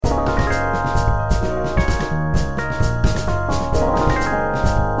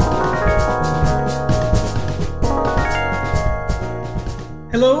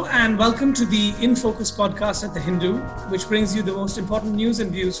and welcome to the In Focus podcast at The Hindu, which brings you the most important news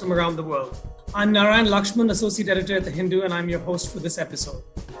and views from around the world. I'm Narayan Lakshman, Associate Editor at The Hindu, and I'm your host for this episode.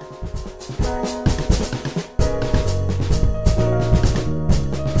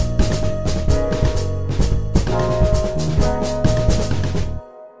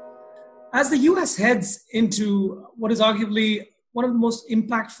 As the US heads into what is arguably one of the most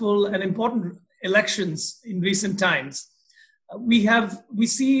impactful and important elections in recent times, we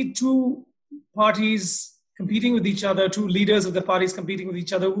see two parties competing with each other, two leaders of the parties competing with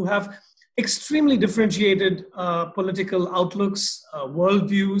each other who have extremely differentiated political outlooks,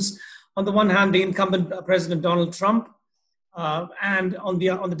 worldviews. On the one hand, the incumbent President Donald Trump, and on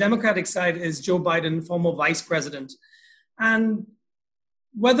the Democratic side is Joe Biden, former vice president. And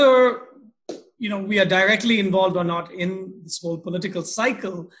whether we are directly involved or not in this whole political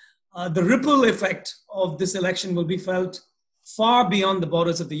cycle, the ripple effect of this election will be felt far beyond the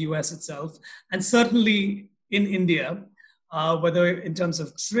borders of the US itself, and certainly in India, whether in terms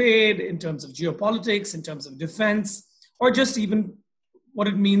of trade, in terms of geopolitics, in terms of defense, or just even what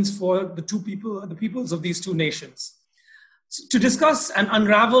it means for the peoples of these two nations. So to discuss and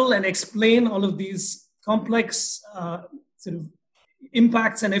unravel and explain all of these complex sort of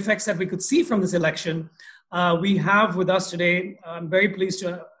impacts and effects that we could see from this election, we have with us today, I'm very pleased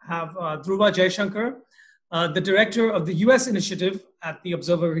to have Dhruva Jaishankar, the director of the US initiative at the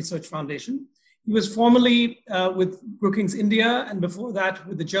Observer Research Foundation. He was formerly with Brookings India, and before that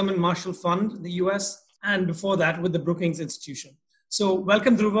with the German Marshall Fund in the US, and before that with the Brookings Institution. So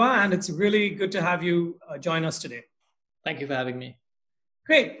welcome, Dhruva, and it's really good to have you join us today. Thank you for having me.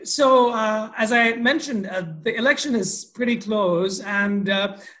 Great. So as I mentioned, the election is pretty close. And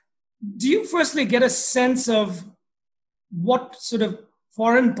do you firstly get a sense of what sort of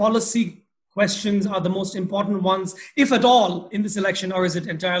foreign policy questions are the most important ones, if at all, in this election, or is it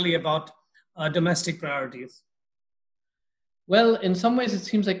entirely about domestic priorities? Well, in some ways, it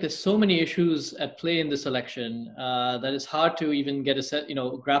seems like there's so many issues at play in this election that it's hard to even get a set,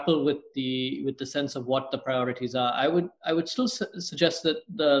 grapple with the sense of what the priorities are. I would still suggest that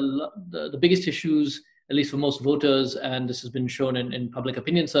the biggest issues, at least for most voters, and this has been shown in public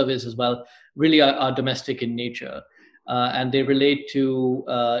opinion surveys as well, really are domestic in nature. And they relate to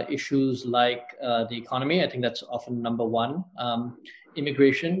issues like the economy. I think that's often number one.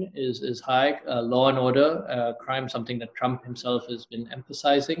 Immigration is high, law and order, crime, something that Trump himself has been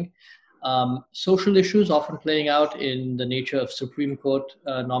emphasizing. Social issues often playing out in the nature of Supreme Court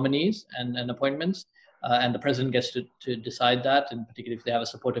nominees and appointments. And the president gets to decide that, and particularly if they have a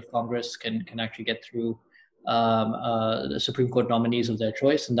supportive Congress, can actually get through the Supreme Court nominees of their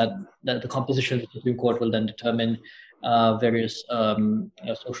choice, and that the composition of the Supreme Court will then determine various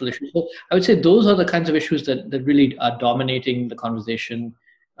social issues. So I would say those are the kinds of issues that really are dominating the conversation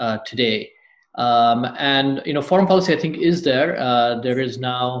today. And foreign policy, I think, is there. There is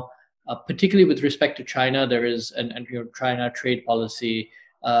now, particularly with respect to China, there is and China trade policy.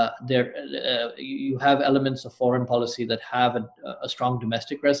 You have elements of foreign policy that have a strong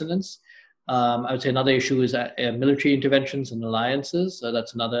domestic resonance. I would say another issue is military interventions and alliances.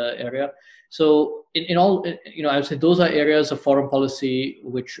 That's another area. So in all, I would say those are areas of foreign policy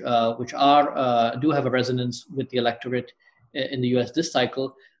which do have a resonance with the electorate in the US this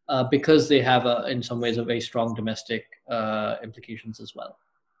cycle because they have, in some ways, a very strong domestic implications as well.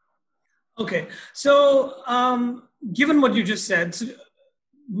 Okay, so given what you just said,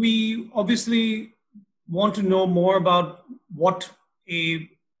 we obviously want to know more about what a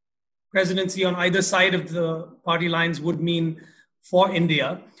presidency on either side of the party lines would mean for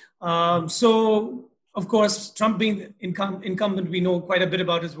India. So, of course, Trump being incumbent, we know quite a bit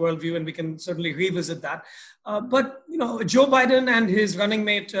about his worldview, and we can certainly revisit that. But Joe Biden and his running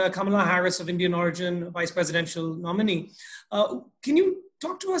mate, Kamala Harris of Indian origin, vice presidential nominee, can you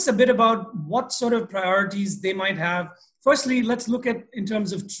talk to us a bit about what sort of priorities they might have? Firstly, let's look at in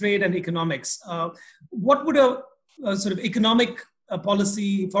terms of trade and economics. What would a sort of economic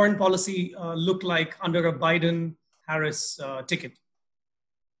policy, foreign policy look like under a Biden-Harris ticket?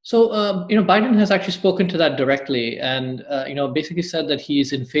 So, Biden has actually spoken to that directly and, basically said that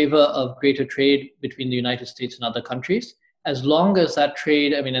he's in favor of greater trade between the United States and other countries, as long as that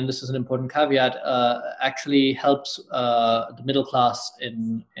trade, and this is an important caveat, actually helps the middle class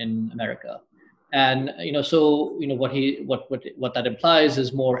in America. And, what that implies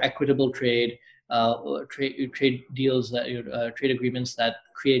is more equitable trade, trade deals, trade agreements that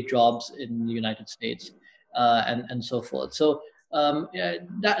create jobs in the United States, and so forth. So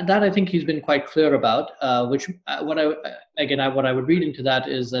that I think he's been quite clear about. What I would read into that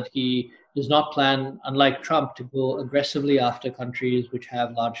is that he does not plan, unlike Trump, to go aggressively after countries which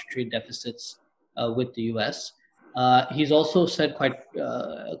have large trade deficits with the US. He's also said quite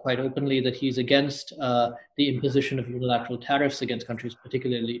openly that he's against the imposition of unilateral tariffs against countries,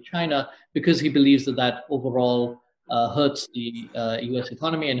 particularly China, because he believes that overall hurts the U.S.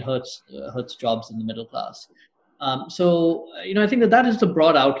 economy and hurts jobs in the middle class. I think that is the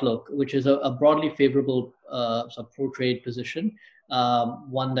broad outlook, which is a broadly favorable sort of pro-trade position,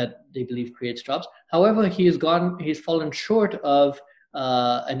 one that they believe creates jobs. However, he's fallen short of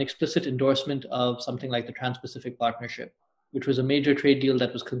an explicit endorsement of something like the Trans-Pacific Partnership, which was a major trade deal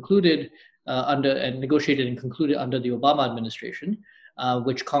that was concluded negotiated and concluded under the Obama administration,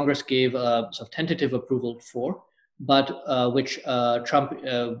 which Congress gave a sort of tentative approval for, but which Trump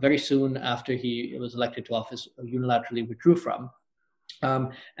very soon after he was elected to office unilaterally withdrew from.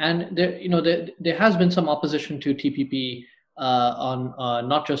 And there has been some opposition to TPP on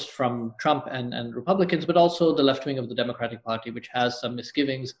not just from Trump and Republicans, but also the left wing of the Democratic Party, which has some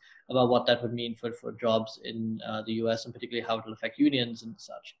misgivings about what that would mean for jobs in the US, and particularly how it will affect unions and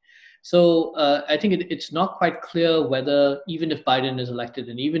such. So I think it's not quite clear whether, even if Biden is elected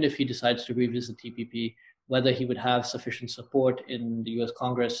and even if he decides to revisit TPP, whether he would have sufficient support in the US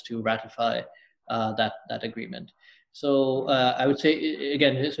Congress to ratify that agreement. So I would say,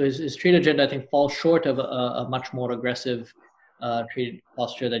 again, his trade agenda, I think, falls short of a much more aggressive trade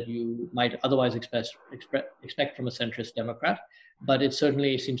posture that you might otherwise expect from a centrist Democrat. But it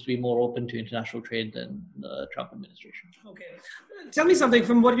certainly seems to be more open to international trade than the Trump administration. Okay. Tell me something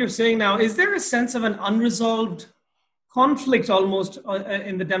from what you're saying now. Is there a sense of an unresolved conflict almost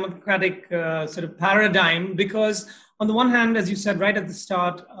in the Democratic sort of paradigm? Because on the one hand, as you said right at the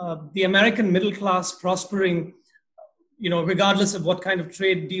start, the American middle class prospering, regardless of what kind of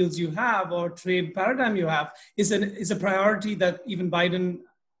trade deals you have or trade paradigm you have, is a priority that even Biden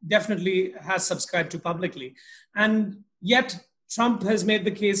definitely has subscribed to publicly. And yet Trump has made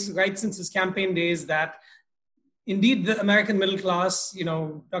the case right since his campaign days that indeed the American middle class,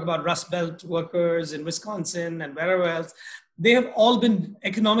 talk about Rust Belt workers in Wisconsin and wherever else, they have all been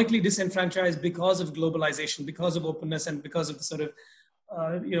economically disenfranchised because of globalization, because of openness, and because of the sort of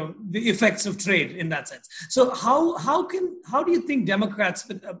the effects of trade in that sense. So how do you think Democrats,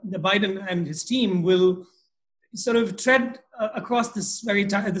 the Biden and his team, will sort of tread across this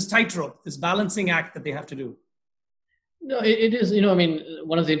this tightrope, this balancing act that they have to do? No, it is,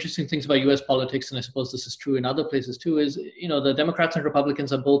 one of the interesting things about US politics, and I suppose this is true in other places too, is, the Democrats and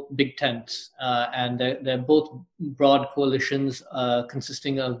Republicans are both big tents, and they're both broad coalitions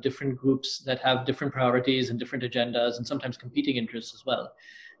consisting of different groups that have different priorities and different agendas and sometimes competing interests as well.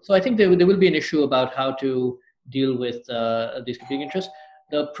 So I think there will be an issue about how to deal with these competing interests.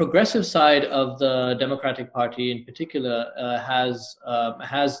 The progressive side of the Democratic Party in particular has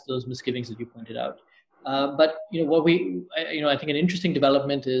those misgivings that you pointed out. But I think an interesting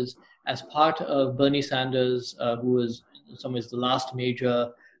development is, as part of Bernie Sanders, who was in some ways the last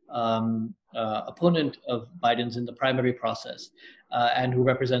major opponent of Biden's in the primary process, and who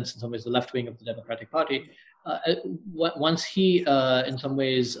represents in some ways the left wing of the Democratic Party. Once he, in some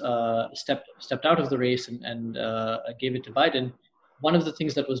ways, stepped out of the race and gave it to Biden, one of the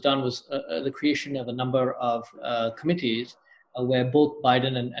things that was done was the creation of a number of committees where both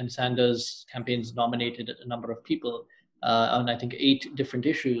Biden and Sanders campaigns nominated a number of people on, I think, 8 different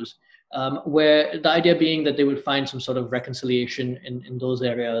issues, where the idea being that they would find some sort of reconciliation in those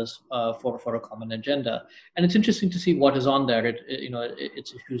areas for a common agenda. And it's interesting to see what is on there.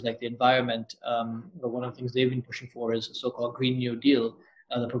 It's issues like the environment. One of the things they've been pushing for is a so-called Green New Deal,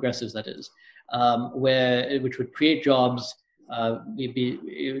 the progressives, that is, which would create jobs,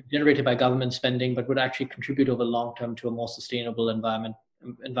 be generated by government spending, but would actually contribute over long term to a more sustainable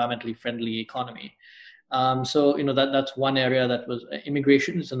environmentally friendly economy. So that's one area. That was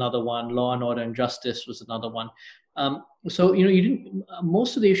immigration is another one. Law and order and justice was another one. So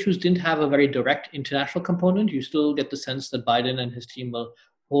most of the issues didn't have a very direct international component. You still get the sense that Biden and his team will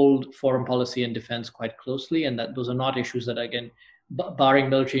hold foreign policy and defense quite closely, and that those are not issues that, again, barring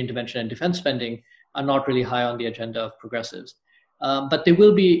military intervention and defense spending, are not really high on the agenda of progressives. But there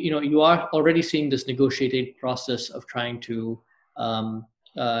will be, you are already seeing this negotiated process of trying to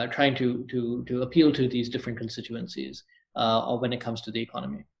appeal to these different constituencies when it comes to the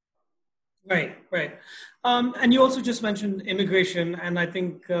economy. Right. And you also just mentioned immigration, and I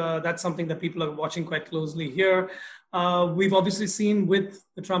think that's something that people are watching quite closely here. We've obviously seen with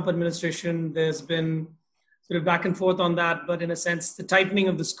the Trump administration, there's been sort of back and forth on that, but in a sense, the tightening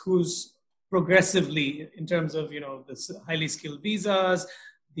of the screws progressively in terms of, the highly skilled visas,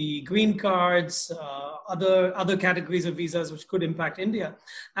 the green cards, other categories of visas which could impact India.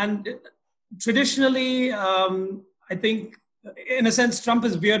 And traditionally, I think, in a sense, Trump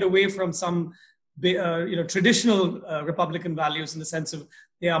has veered away from some, traditional Republican values in the sense of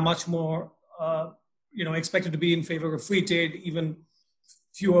they are much more, expected to be in favor of free trade, even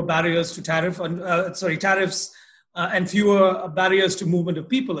fewer barriers to tariffs, and fewer barriers to movement of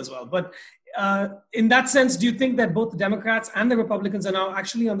people as well. But in that sense, do you think that both the Democrats and the Republicans are now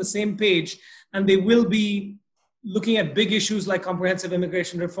actually on the same page, and they will be looking at big issues like comprehensive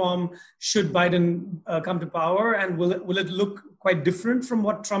immigration reform should Biden come to power? And will it look quite different from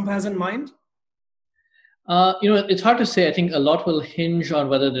what Trump has in mind? It's hard to say. I think a lot will hinge on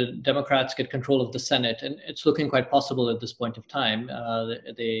whether the Democrats get control of the Senate, and it's looking quite possible at this point of time.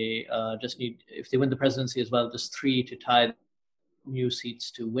 They just need, if they win the presidency as well, just 3 to tie new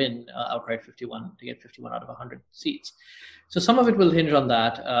seats to win outright 51, to get 51 out of 100 seats. So some of it will hinge on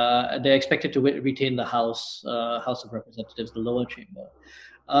that. They're expected to retain the House of Representatives, the lower chamber.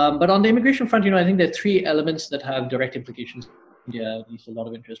 But on the immigration front, I think there are 3 elements that have direct implications in India, at least a lot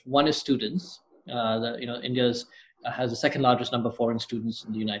of interest. One is students. India has the second largest number of foreign students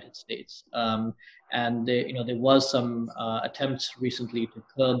in the United States, and there was some attempts recently to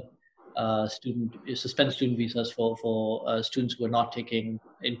suspend student visas for students who are not taking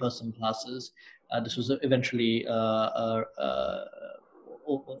in-person classes. This was eventually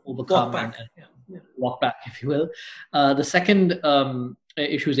overcome and walked back, if you will. The second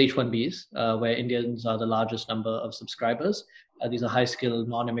issue is H-1Bs, where Indians are the largest number of subscribers. These are high-skilled,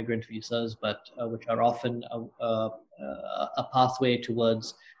 non-immigrant visas, but which are often a pathway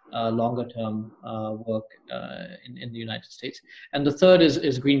towards longer-term work in the United States. And the third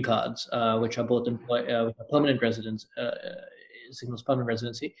is green cards, which are both permanent residence, signals permanent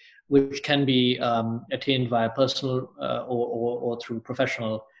residency, which can be attained via personal or through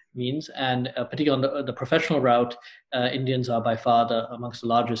professional means. And particularly on the professional route, Indians are by far amongst the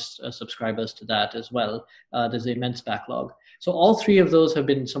largest subscribers to that as well. There's an immense backlog. So all 3 of those have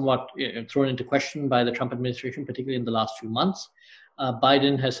been somewhat thrown into question by the Trump administration, particularly in the last few months.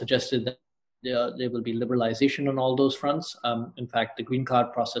 Biden has suggested that there will be liberalization on all those fronts. In fact, the green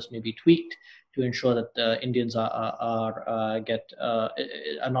card process may be tweaked to ensure that Indians are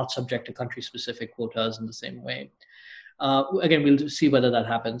not subject to country-specific quotas in the same way. Again, we'll see whether that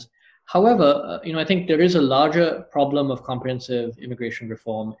happens. However, I think there is a larger problem of comprehensive immigration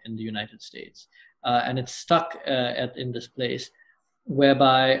reform in the United States, and it's stuck in this place,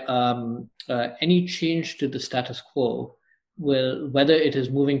 whereby any change to the status quo whether it is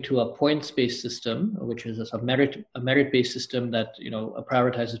moving to a points-based system, which is a merit-based system that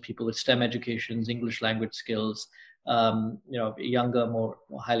prioritizes people with STEM educations, English language skills, younger, more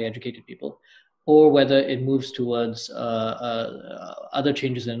highly educated people, or whether it moves towards other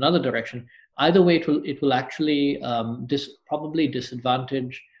changes in another direction. Either way, it will actually probably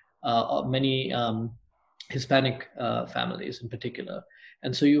disadvantage many Hispanic families in particular.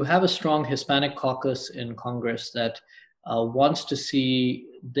 And so you have a strong Hispanic caucus in Congress that wants to see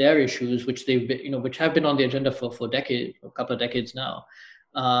their issues, which which have been on the agenda for a couple of decades now,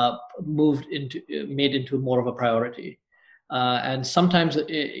 made into more of a priority. And sometimes,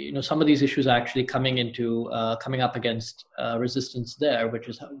 some of these issues are actually coming up against resistance there, which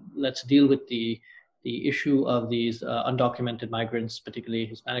is let's deal with the issue of these undocumented migrants, particularly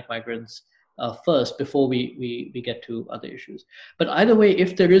Hispanic migrants, first before we get to other issues. But either way,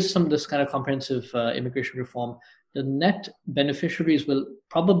 if there is this kind of comprehensive immigration reform, the net beneficiaries will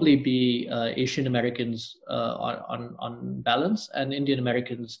probably be Asian Americans on balance, and Indian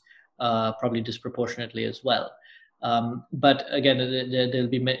Americans probably disproportionately as well. But again,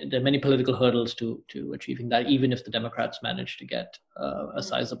 there are many political hurdles to achieving that, even if the Democrats manage to get a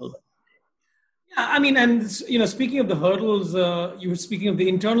sizable. Yeah, I mean, and speaking of the hurdles, you were speaking of the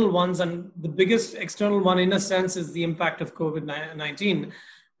internal ones, and the biggest external one, in a sense, is the impact of COVID-19.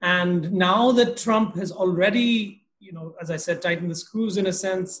 And now that Trump has already, as I said, tightened the screws in a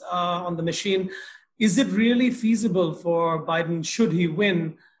sense on the machine, is it really feasible for Biden, should he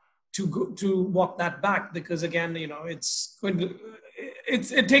win, to walk that back? Because again, it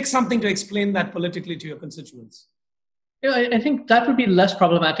takes something to explain that politically to your constituents. I think that would be less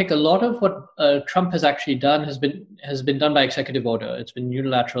problematic. A lot of what Trump has actually done has been done by executive order. It's been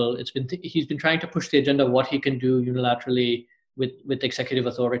unilateral. He's been trying to push the agenda of what he can do unilaterally with executive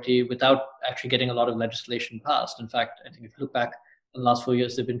authority without actually getting a lot of legislation passed. In fact, I think if you look back in the last 4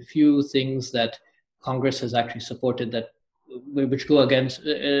 years, there have been few things that Congress has actually supported which go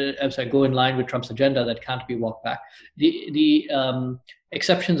go in line with Trump's agenda that can't be walked back. The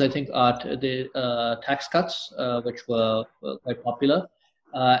exceptions, I think, are the tax cuts, which were quite popular,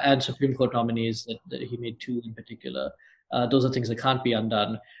 and Supreme Court nominees that he made 2 in particular. Those are things that can't be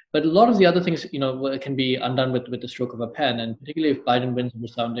undone. But a lot of the other things, can be undone with the stroke of a pen. And particularly if Biden wins a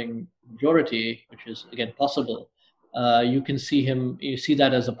resounding majority, which is again possible, you see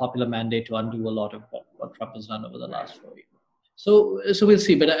that as a popular mandate to undo a lot of what Trump has done over the last 4 years. So we'll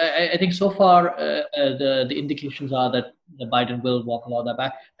see. But I think so far the indications are that Biden will walk a lot of that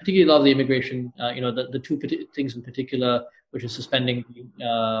back, particularly a lot of the immigration. The two things in particular, which is suspending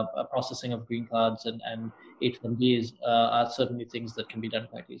processing of green cards and H-1Bs, are certainly things that can be done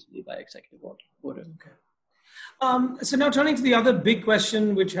quite easily by executive order. Okay. So now turning to the other big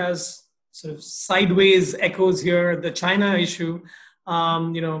question, which has sort of sideways echoes here, the China issue.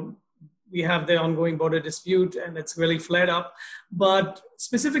 We have the ongoing border dispute and it's really flared up. But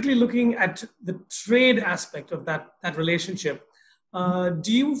specifically looking at the trade aspect of that relationship,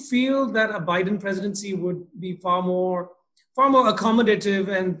 do you feel that a Biden presidency would be far more accommodative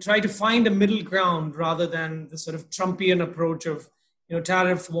and try to find a middle ground rather than the sort of Trumpian approach of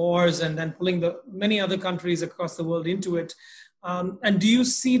tariff wars and then pulling the many other countries across the world into it? And do you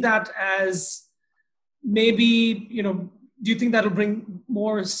see that as maybe, do you think that'll bring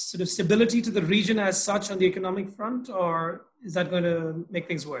more sort of stability to the region as such on the economic front, or is that going to make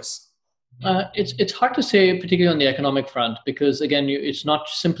things worse? It's hard to say, particularly on the economic front, because again, it's not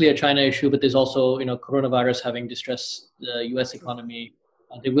simply a China issue, but there's also coronavirus having distressed the U.S. economy.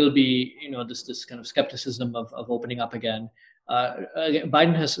 There will be this kind of skepticism of opening up again.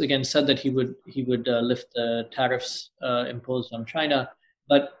 Biden has again said that he would lift the tariffs imposed on China.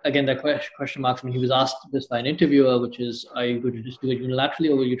 But again, that question marks when he was asked this by an interviewer, which is, are you going to just do it unilaterally,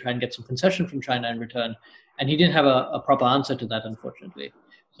 or will you try and get some concession from China in return? And he didn't have a proper answer to that, unfortunately.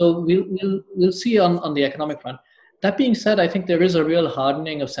 So we'll see on the economic front. That being said, I think there is a real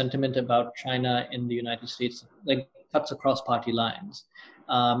hardening of sentiment about China in the United States, like cuts across party lines.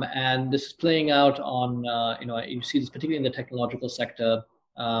 And this is playing out on, you see this particularly in the technological sector.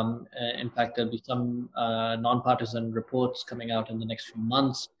 In fact, there'll be some nonpartisan reports coming out in the next few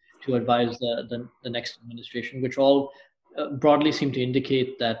months to advise the next administration, which all broadly seem to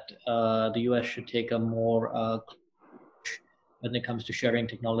indicate that the US should take a more when it comes to sharing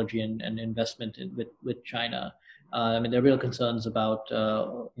technology and investment with China. There are real concerns about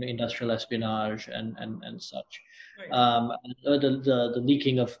industrial espionage and such. Right. The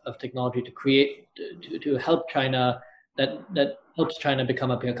leaking of technology to help China, that helps China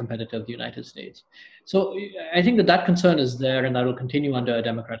become a peer competitor of the United States. So I think that concern is there, and that will continue under a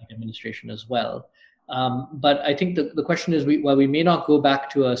Democratic administration as well. But I think the question is, while we may not go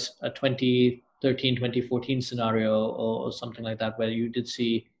back to a 2013, 2014 scenario or something like that, where you did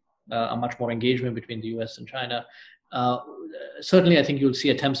see a much more engagement between the US and China, certainly I think you'll see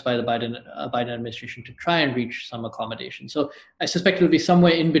attempts by the Biden administration to try and reach some accommodation. So I suspect it'll be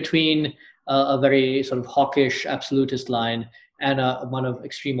somewhere in between a very sort of hawkish, absolutist line and one of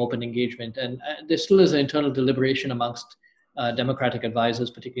extreme open engagement. And there still is an internal deliberation amongst Democratic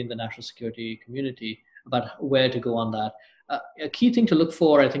advisors, particularly in the national security community, about where to go on that. A key thing to look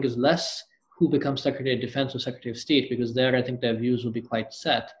for, I think, is less who becomes Secretary of Defense or Secretary of State, because there I think their views will be quite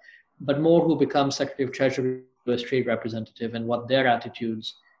set, but more who becomes Secretary of Treasury, US trade representative, and what their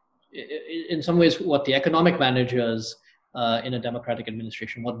attitudes, in some ways, what the economic managers in a Democratic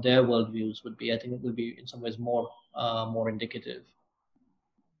administration, what their worldviews would be. I think it will be in some ways more indicative.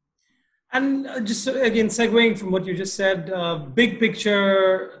 And just again, segueing from what you just said, big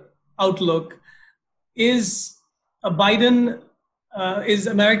picture outlook, is America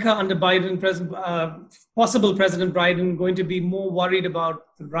under Biden, possible President Biden, going to be more worried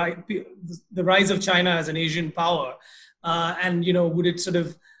about the rise of China as an Asian power? And, would it sort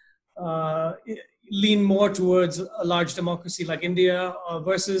of lean more towards a large democracy like India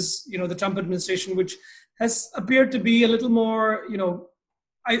versus, the Trump administration, which has appeared to be a little more,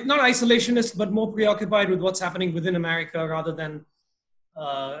 not isolationist, but more preoccupied with what's happening within America rather than,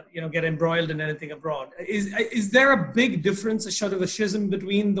 get embroiled in anything abroad? Is there a big difference, a sort of a schism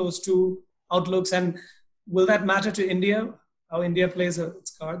between those two outlooks? And will that matter to India, how India plays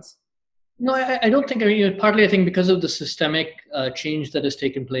its cards? No, I don't think. Partly I think because of the systemic change that has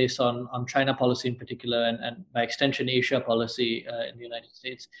taken place on China policy in particular, and by extension Asia policy in the United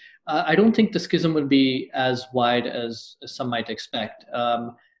States, I don't think the schism will be as wide as some might expect.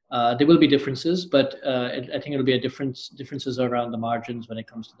 There will be differences, but I think it'll be differences around the margins when it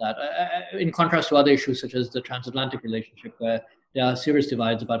comes to that. In contrast to other issues such as the transatlantic relationship, where there are serious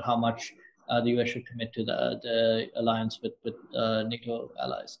divides about how much the US should commit to the alliance with NATO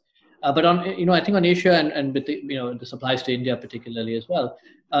allies. But I think on Asia and with the supplies to India particularly as well,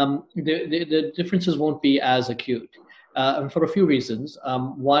 the differences won't be as acute for a few reasons.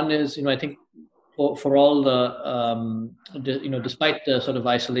 One is, I think for all despite the sort of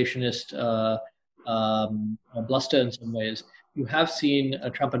isolationist bluster in some ways, you have seen a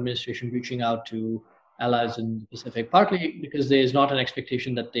Trump administration reaching out to allies in the Pacific, partly because there is not an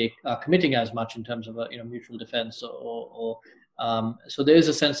expectation that they are committing as much in terms of mutual defense, so there is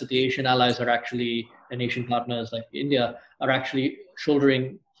a sense that the Asian allies are actually, and Asian partners like India are actually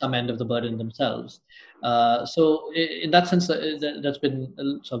shouldering some end of the burden themselves. So in that sense, that's been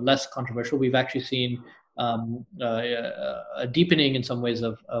sort of less controversial. We've actually seen a deepening in some ways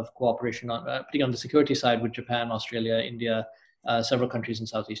of cooperation, particularly on the security side with Japan, Australia, India, several countries in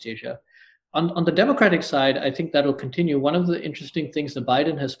Southeast Asia. On the Democratic side, I think that will continue. One of the interesting things that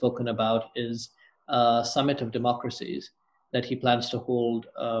Biden has spoken about is a summit of democracies that he plans to hold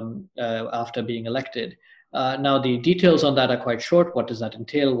after being elected. Now, the details on that are quite short. What does that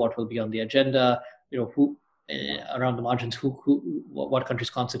entail? What will be on the agenda? Who around the margins? What countries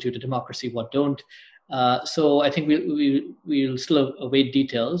constitute a democracy? What don't? So I think we'll still await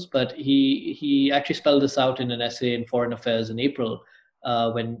details. But he actually spelled this out in an essay in Foreign Affairs in April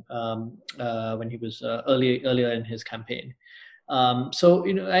when he was earlier in his campaign. So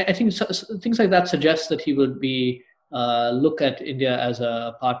I think things like that suggest that he would be look at India as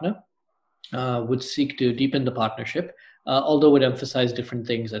a partner. Would seek to deepen the partnership, although would emphasize different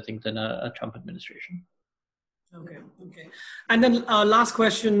things, I think, than a Trump administration. Okay. And then last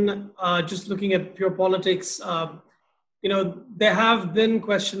question, just looking at pure politics, there have been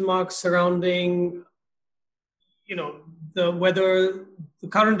question marks surrounding, whether the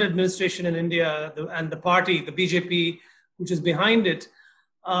current administration in India and the party, the BJP, which is behind it,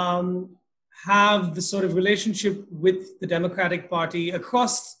 have the sort of relationship with the Democratic Party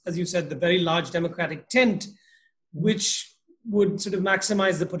across, as you said, the very large Democratic tent, which would sort of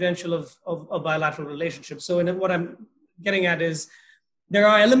maximize the potential of a bilateral relationship. So what I'm getting at is there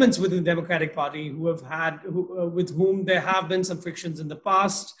are elements within the Democratic Party with whom there have been some frictions in the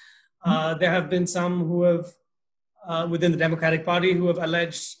past. There have been some who have, within the Democratic Party, who have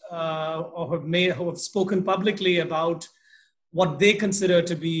alleged who have spoken publicly about what they consider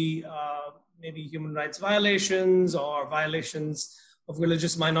to be maybe human rights violations or violations of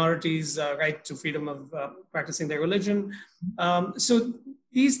religious minorities' right to freedom of practicing their religion. So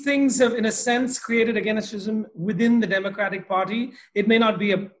these things have, in a sense, created a schism within the Democratic Party. It may not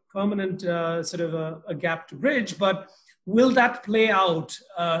be a permanent sort of a gap to bridge, but will that play out?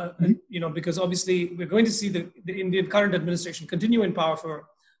 Because obviously we're going to see the Indian current administration continue in power for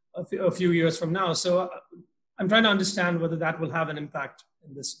a few years from now. So I'm trying to understand whether that will have an impact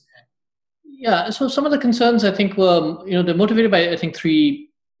in this. Yeah, so some of the concerns, I think, were, they're motivated by, I think, three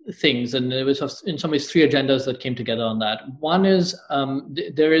things, and there was, in some ways, three agendas that came together on that. One is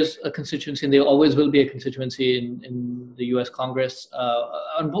there is a constituency, and there always will be a constituency in the U.S. Congress,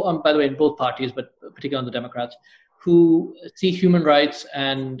 by the way, in both parties, but particularly on the Democrats, who see human rights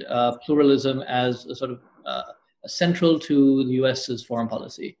and pluralism as a sort of central to the U.S.'s foreign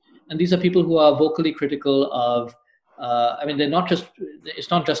policy. And these are people who are vocally critical of they're not just, it's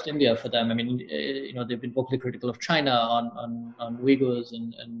not just India for them. They've been vocally critical of China on Uyghurs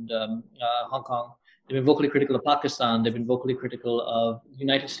and Hong Kong. They've been vocally critical of Pakistan. They've been vocally critical of the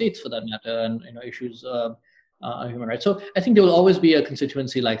United States, for that matter, and issues of human rights. So I think there will always be a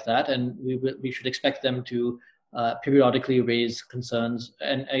constituency like that, and we should expect them to periodically raise concerns.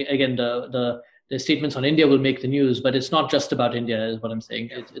 And again, the statements on India will make the news, but it's not just about India, is what I'm saying.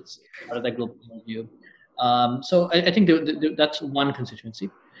 It's part of that global view. So I think that's one constituency.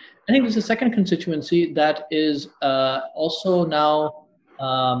 I think there's a second constituency that is also now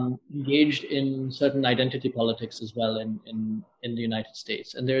engaged in certain identity politics as well in the United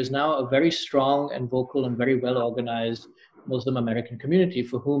States. And there is now a very strong and vocal and very well organized Muslim American community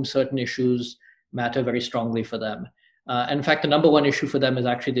for whom certain issues matter very strongly for them. And in fact, the number one issue for them is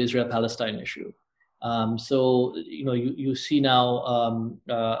actually the Israel-Palestine issue. So you see now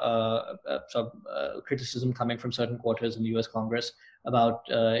some criticism coming from certain quarters in the U.S. Congress about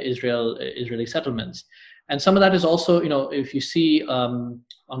Israeli settlements, and some of that is also, if you see on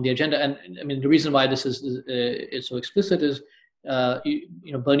the agenda, and the reason why this is so explicit is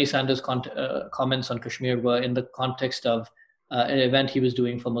Bernie Sanders' comments on Kashmir were in the context of an event he was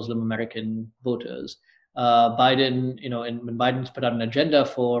doing for Muslim American voters. Biden, when Biden's put out an agenda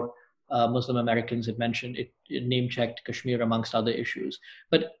for Muslim Americans, it mentioned it name-checked Kashmir amongst other issues.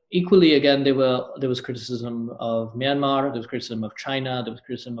 But equally, again, there was criticism of Myanmar, there was criticism of China, there was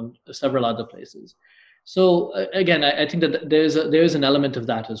criticism of several other places. So again, I think that there is an element of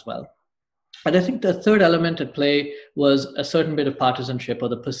that as well. And I think the third element at play was a certain bit of partisanship, or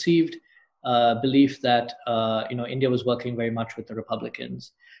the perceived belief that India was working very much with the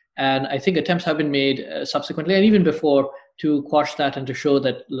Republicans. And I think attempts have been made subsequently and even before to quash that and to show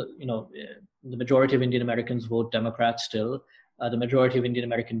that, the majority of Indian Americans vote Democrat still. The majority of Indian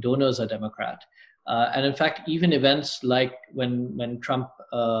American donors are Democrat. And in fact, even events like when Trump,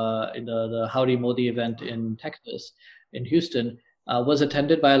 in the Howdy Modi event in Texas, in Houston, was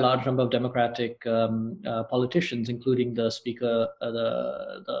attended by a large number of Democratic politicians, including the Speaker,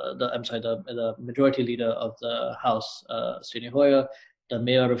 the Majority Leader of the House, Steny Hoyer, the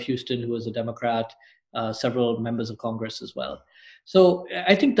Mayor of Houston, who was a Democrat, several members of Congress as well. So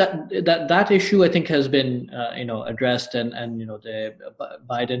I think that issue, I think, has been addressed, and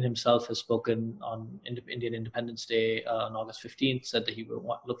Biden himself has spoken on Indian Independence Day on August 15th, said that he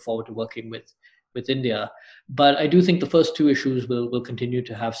will look forward to working with India. But I do think the first two issues will continue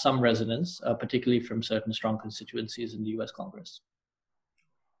to have some resonance, particularly from certain strong constituencies in the US Congress.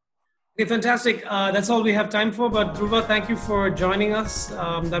 Okay, fantastic. That's all we have time for. But Dhruva, thank you for joining us.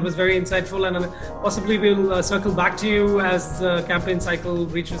 That was very insightful, and possibly we'll circle back to you as the campaign cycle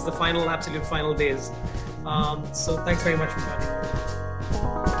reaches the absolute final days. So thanks very much for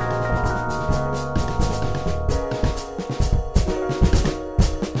joining.